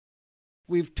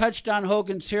We've touched on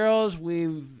Hogan's Heroes.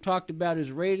 We've talked about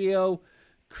his radio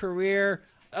career.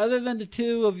 Other than the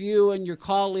two of you and your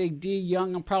colleague, Dee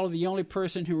Young, I'm probably the only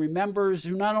person who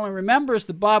not only remembers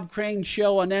the Bob Crane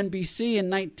show on NBC in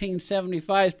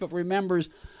 1975, but remembers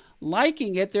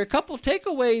liking it. There are a couple of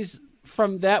takeaways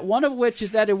from that, one of which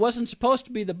is that it wasn't supposed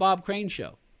to be the Bob Crane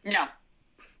show. No.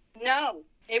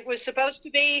 It was supposed to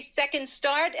be Second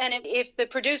Start, and if the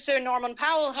producer, Norman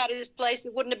Powell, had his place,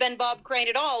 it wouldn't have been Bob Crane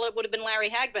at all. It would have been Larry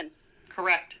Hagman.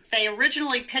 Correct. They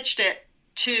originally pitched it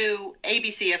to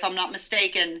ABC, if I'm not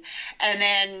mistaken, and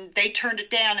then they turned it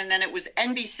down, and then it was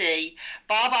NBC.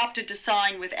 Bob opted to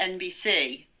sign with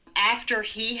NBC after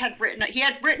he had written a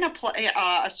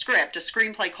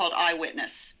screenplay called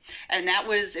Eyewitness, and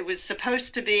it was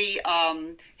supposed to be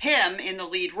him in the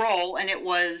lead role, and it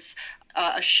was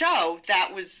a show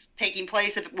that was taking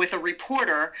place with a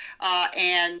reporter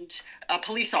and a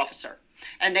police officer.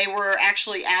 And they were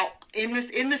actually out in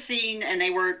the scene, and they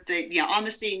were on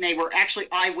the scene. They were actually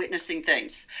eyewitnessing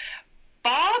things.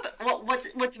 Bob,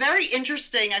 what's very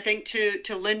interesting, I think,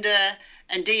 to Linda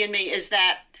and Dee and me, is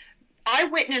that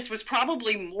Eyewitness was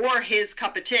probably more his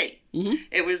cup of tea. Mm-hmm.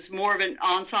 It was more of an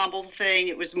ensemble thing.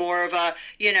 It was more of a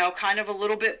kind of a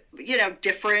little bit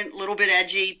different, a little bit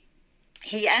edgy.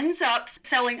 He ends up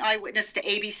selling Eyewitness to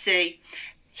ABC.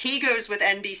 He goes with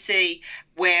NBC,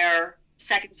 where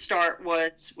Second Start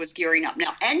was gearing up.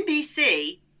 Now,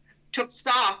 NBC took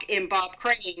stock in Bob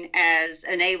Crane as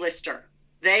an A-lister.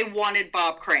 They wanted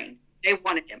Bob Crane. They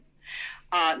wanted him.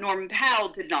 Norman Powell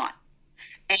did not.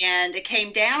 And it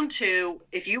came down to,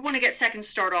 if you want to get Second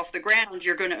Start off the ground,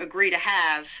 you're going to agree to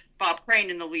have Bob Crane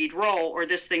in the lead role, or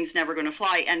this thing's never going to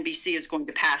fly. NBC is going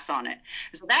to pass on it.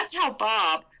 So that's how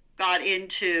Bob got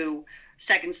into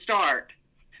Second Start.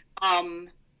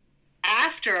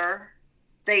 After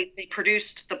they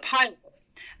produced the pilot,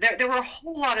 there were a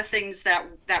whole lot of things that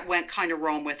went kind of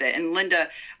wrong with it. And Linda,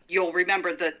 you'll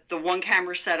remember the one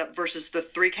camera setup versus the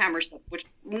three camera setup, which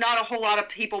not a whole lot of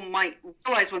people might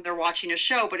realize when they're watching a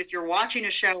show. But if you're watching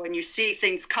a show and you see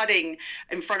things cutting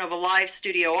in front of a live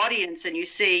studio audience, and you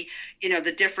see,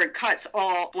 the different cuts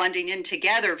all blending in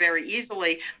together very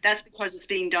easily, that's because it's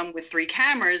being done with three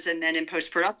cameras. And then in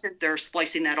post-production, they're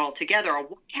splicing that all together. A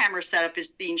one camera setup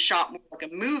is being shot more like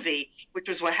a movie, which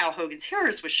was how Hogan's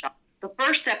Heroes was shot. The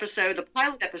first episode, the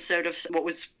pilot episode of what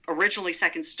was originally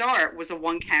Second Start, was a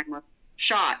one-camera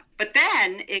shot. But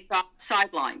then it got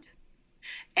sidelined.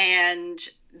 And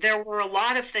there were a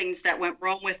lot of things that went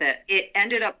wrong with it. It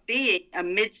ended up being a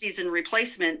mid-season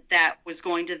replacement that was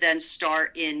going to then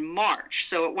start in March.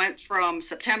 So it went from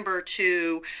September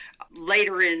to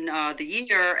later in the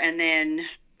year, and then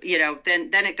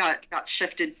then it got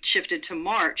shifted to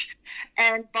March.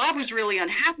 And Bob was really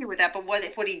unhappy with that. But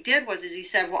what he did was he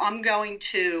said, well, I'm going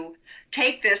to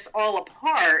take this all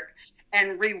apart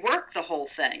and rework the whole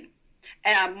thing.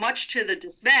 Much to the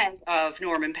dismay of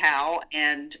Norman Powell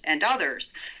and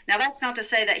others. Now, that's not to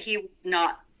say that he was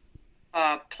not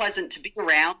pleasant to be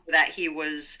around, that he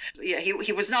was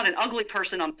not an ugly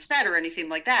person on the set or anything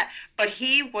like that, but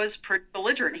he was pretty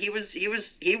belligerent. He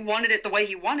wanted it the way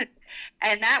he wanted it.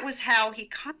 And that was how he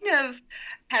kind of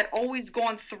had always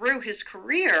gone through his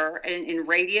career in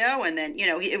radio. And then,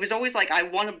 it was always like, I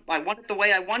want it the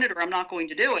way I want it, or I'm not going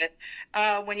to do it.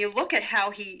 When you look at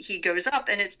how he goes up,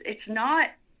 and it's not,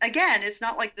 again, it's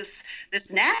not like this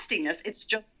nastiness. It's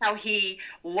just how he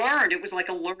learned. It was like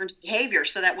a learned behavior,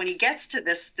 so that when he gets to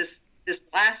this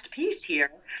last piece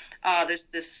here,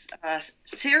 this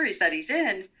series that he's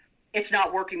in, it's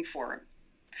not working for him.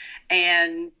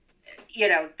 And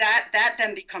that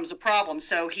then becomes a problem.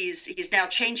 So he's now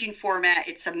changing format.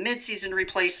 It's a mid-season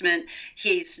replacement.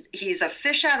 He's a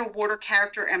fish out of water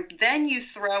character, and then you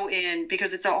throw in,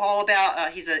 because it's all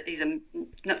about he's a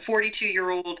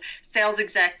 42-year-old sales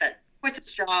exec that quits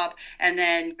his job and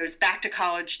then goes back to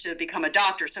college to become a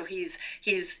doctor. So he's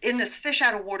in this fish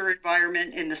out of water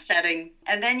environment in the setting,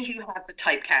 and then you have the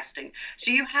typecasting. So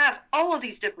you have all of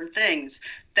these different things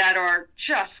that are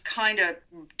just kind of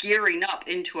gearing up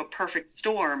into a perfect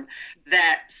storm,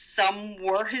 that some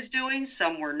were his doing,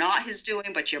 some were not his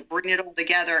doing, but you bring it all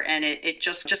together and it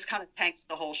just kind of tanks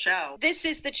the whole show. This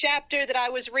is the chapter that I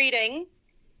was reading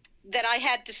that I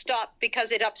had to stop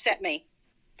because it upset me.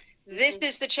 This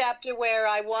is the chapter where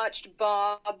I watched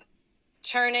Bob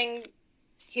turning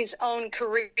his own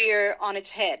career on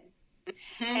its head.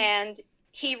 Mm-hmm. And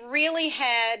he really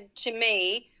had, to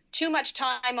me, too much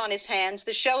time on his hands.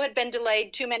 The show had been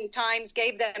delayed too many times,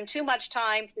 gave them too much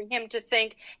time for him to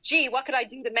think, gee, what could I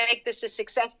do to make this a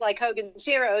success like Hogan's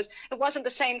Heroes? It wasn't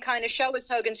the same kind of show as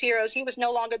Hogan's Heroes. He was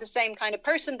no longer the same kind of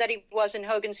person that he was in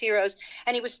Hogan's Heroes.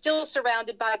 And he was still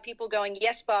surrounded by people going,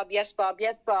 yes, Bob, yes, Bob,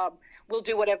 yes, Bob. We'll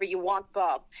do whatever you want,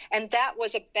 Bob. And that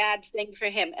was a bad thing for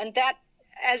him. And that,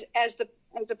 as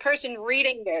a person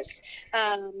reading this,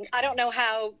 I don't know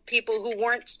how people who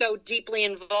weren't so deeply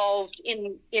involved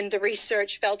in the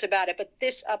research felt about it, but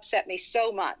this upset me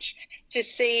so much to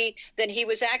see that he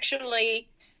was actually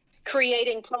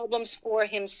creating problems for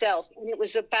himself. And it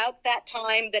was about that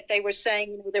time that they were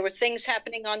saying there were things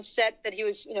happening on set, that he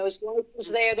was, his wife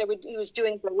was there, he was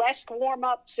doing burlesque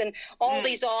warm-ups and all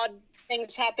these odd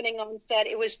things happening on set.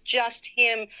 It was just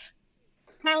him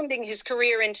pounding his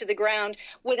career into the ground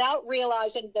without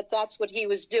realizing that that's what he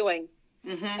was doing.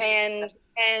 And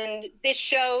this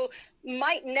show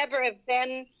might never have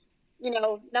been,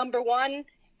 number one,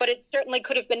 but it certainly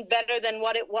could have been better than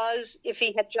what it was if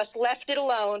he had just left it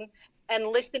alone and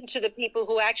listened to the people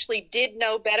who actually did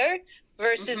know better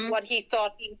versus what he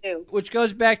thought he knew. Which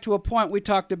goes back to a point we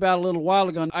talked about a little while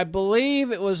ago. I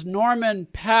believe it was Norman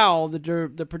Powell,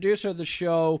 the producer of the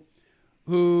show,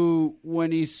 who,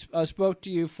 when he spoke to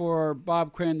you for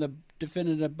Bob Crane, the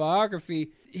definitive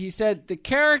biography, he said the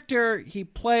character he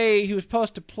was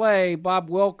supposed to play, Bob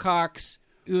Wilcox,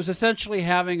 he was essentially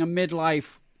having a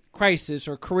midlife crisis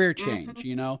or career change,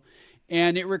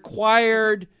 and it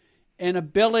required an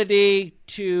ability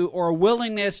or a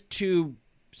willingness to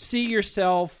see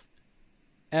yourself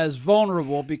as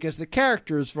vulnerable, because the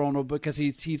character is vulnerable, because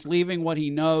he's leaving what he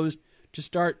knows to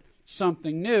start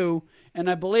something new. And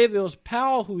I believe it was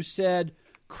Powell who said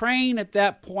Crane at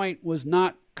that point was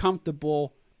not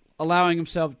comfortable allowing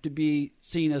himself to be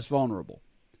seen as vulnerable.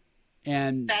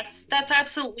 And that's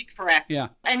absolutely correct. Yeah.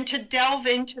 And to delve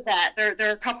into that, there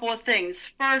are a couple of things.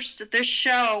 First, this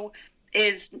show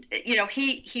is,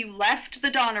 he left the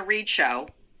Donna Reed show,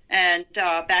 and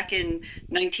back in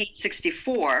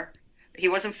 1964, he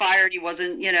wasn't fired. He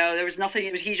wasn't, there was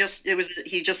nothing. He just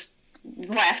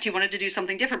left. He wanted to do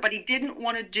something different, but he didn't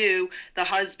want to do the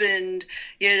husband,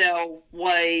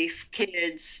 wife,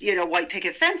 kids, white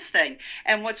picket fence thing.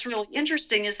 And what's really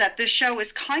interesting is that this show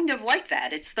is kind of like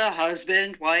that. It's the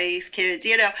husband, wife, kids,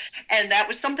 and that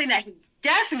was something that he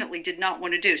definitely did not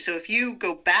want to do. So if you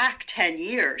go back 10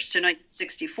 years to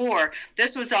 1964,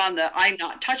 this was on the I'm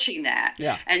not touching that.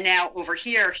 Yeah. And now over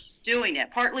here, he's doing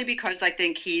it, partly because I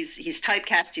think he's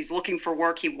typecast, he's looking for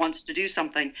work, he wants to do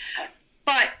something.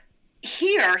 But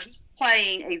here, he's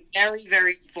playing a very,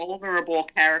 very vulnerable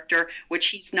character, which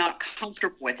he's not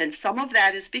comfortable with. And some of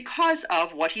that is because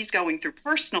of what he's going through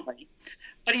personally.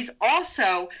 But he's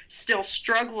also still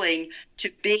struggling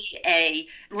to be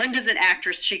Linda's an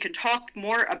actress. She can talk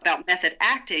more about method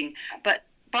acting, but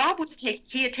Bob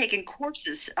he had taken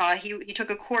courses. He took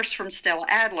a course from Stella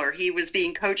Adler. He was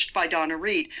being coached by Donna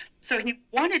Reed. So he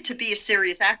wanted to be a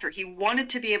serious actor. He wanted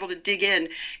to be able to dig in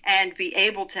and be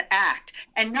able to act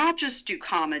and not just do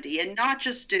comedy and not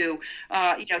just do,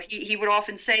 he would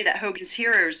often say that Hogan's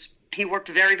Heroes, he worked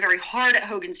very, very hard at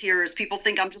Hogan's Heroes. People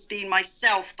think I'm just being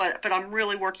myself, but I'm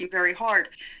really working very hard.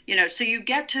 So you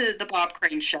get to the Bob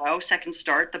Crane show, Second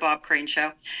Start, the Bob Crane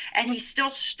show, and he's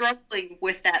still struggling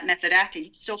with that method acting.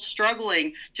 He's still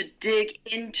struggling to dig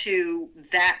into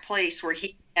that place where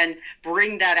he can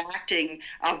bring that acting,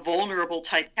 vulnerable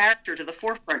type character to the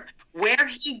forefront. Where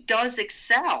he does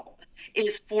excel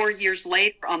is 4 years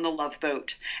later on The Love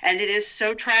Boat. And it is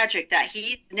so tragic that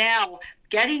he's now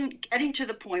getting to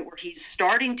the point where he's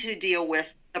starting to deal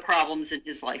with the problems in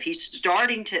his life. He's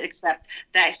starting to accept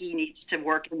that he needs to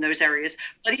work in those areas,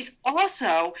 but he's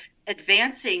also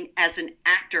advancing as an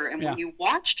actor. And when you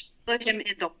watch him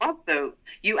in The Love Boat,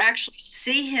 you actually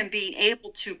see him being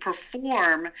able to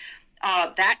perform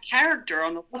that character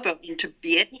on The Love Boat, and to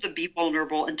be able to be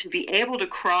vulnerable and to be able to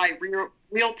cry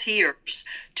real tears,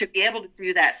 to be able to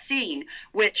do that scene,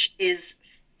 which is,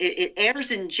 it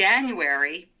airs in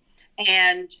January,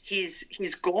 and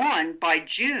he's gone by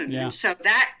June. Yeah. So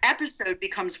that episode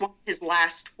becomes one of his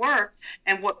last work,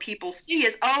 and what people see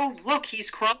is, oh, look,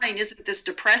 he's crying. Isn't this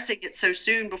depressing? It's so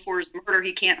soon before his murder,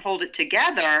 he can't hold it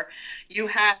together. You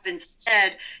have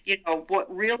instead,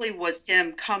 what really was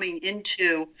him coming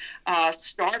into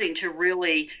starting to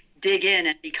really dig in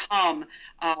and become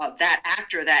that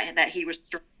actor that he was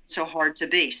striving so hard to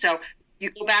be. So you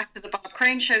go back to the Bob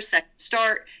Crane show, Second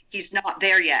Start, he's not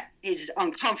there yet. He's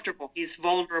uncomfortable. He's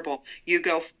vulnerable. You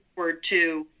go forward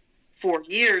to 4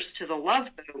 years to The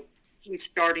Love Boat, he's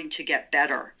starting to get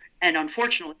better. And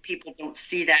unfortunately, people don't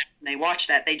see that when they watch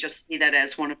that. They just see that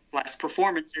as one of his last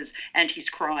performances, and he's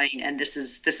crying, and this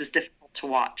is difficult to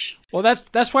watch. Well,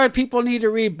 that's why people need to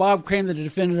read Bob Crane, the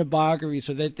definitive biography,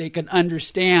 so that they can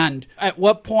understand at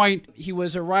what point he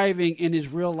was arriving in his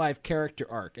real-life character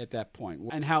arc at that point,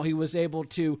 and how he was able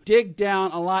to dig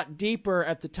down a lot deeper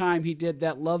at the time he did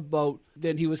that Love Boat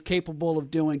than he was capable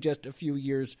of doing just a few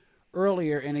years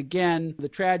earlier. And again, the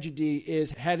tragedy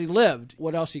is, had he lived,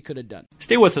 what else he could have done.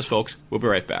 Stay with us, folks. We'll be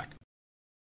right back.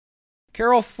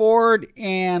 Carol Ford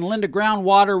and Linda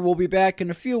Groundwater will be back in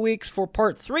a few weeks for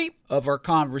part 3 of our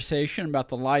conversation about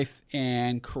the life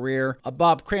and career of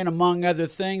Bob Crane. Among other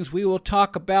things, we will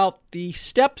talk about the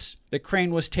steps that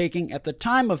Crane was taking at the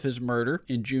time of his murder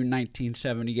in June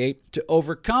 1978 to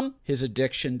overcome his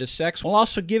addiction to sex. We'll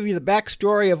also give you the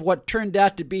backstory of what turned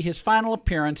out to be his final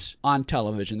appearance on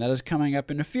television. That is coming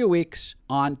up in a few weeks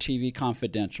on TV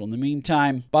Confidential. In the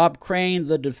meantime, Bob Crane,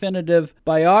 the definitive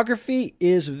biography,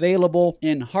 is available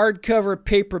in hardcover,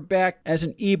 paperback, as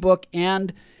an ebook,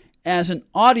 and as an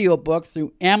audiobook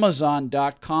through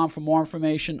Amazon.com. For more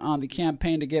information on the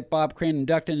campaign to get Bob Crane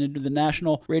inducted into the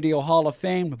National Radio Hall of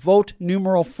Fame, vote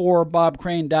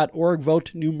numeral4bobcrane.org,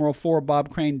 vote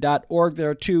numeral4bobcrane.org. There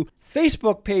are 2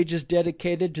 Facebook pages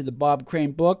dedicated to the Bob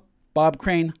Crane book, Bob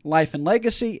Crane Life and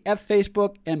Legacy at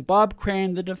Facebook, and Bob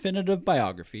Crane The Definitive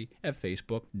Biography at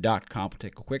Facebook.com. We'll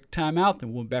take a quick time out,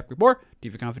 then we'll be back with more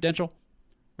TV Confidential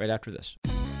right after this.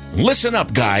 Listen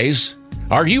up, guys.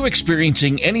 Are you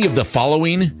experiencing any of the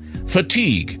following?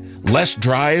 Fatigue, less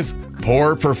drive,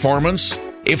 poor performance?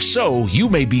 If so, you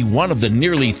may be one of the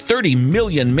nearly 30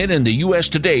 million men in the U.S.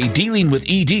 today dealing with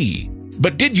ED.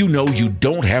 But did you know you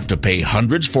don't have to pay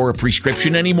hundreds for a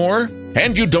prescription anymore?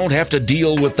 And you don't have to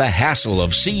deal with the hassle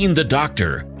of seeing the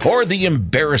doctor or the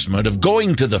embarrassment of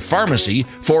going to the pharmacy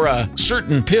for a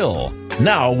certain pill.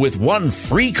 Now, with one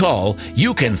free call,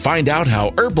 you can find out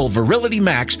how Herbal Virility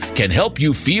Max can help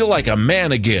you feel like a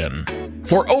man again.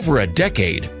 For over a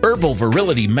decade, Herbal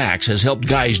Virility Max has helped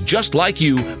guys just like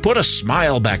you put a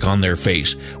smile back on their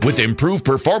face with improved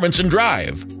performance and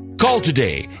drive. Call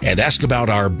today and ask about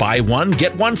our buy one,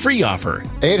 get one free offer.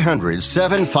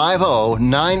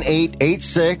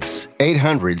 800-750-9886.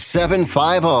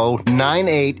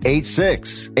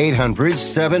 800-750-9886.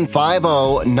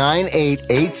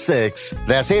 800-750-9886.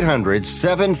 That's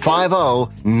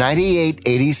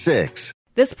 800-750-9886.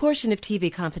 This portion of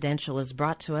TV Confidential is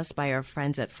brought to us by our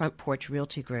friends at Front Porch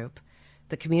Realty Group,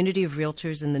 the community of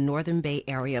realtors in the Northern Bay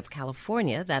area of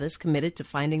California that is committed to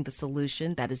finding the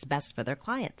solution that is best for their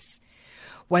clients.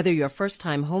 Whether you're a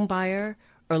first-time home buyer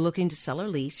or looking to sell or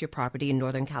lease your property in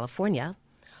Northern California,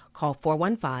 call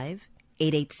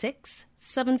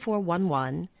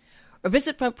 415-886-7411 or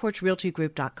visit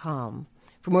frontporchrealtygroup.com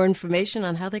for more information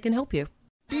on how they can help you.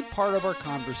 Be part of our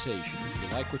conversation. If you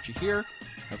like what you hear,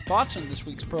 have thoughts on this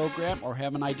week's program, or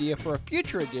have an idea for a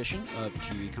future edition of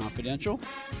TV Confidential,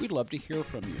 we'd love to hear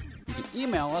from you. You can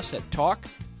email us at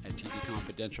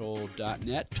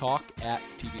talk@tvconfidential.net,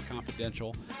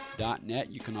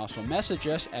 talk@tvconfidential.net. You can also message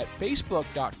us at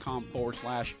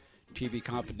facebook.com/TV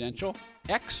Confidential,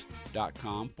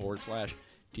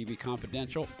 x.com/TV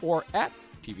Confidential, or at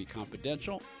TV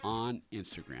Confidential on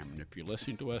Instagram. And if you're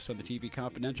listening to us on the TV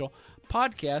Confidential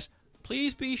podcast,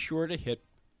 please be sure to hit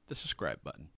the subscribe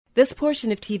button. This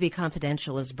portion of TV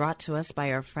Confidential is brought to us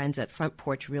by our friends at Front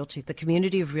Porch Realty, the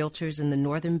community of realtors in the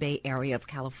Northern Bay area of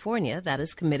California that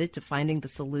is committed to finding the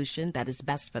solution that is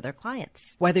best for their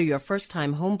clients. Whether you're a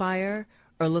first-time home buyer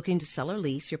or looking to sell or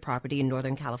lease your property in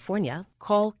Northern California,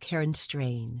 call Karen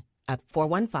Strain at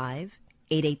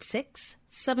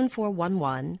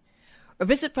 415-886-7411 or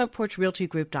visit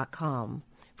frontporchrealtygroup.com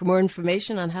for more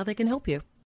information on how they can help you.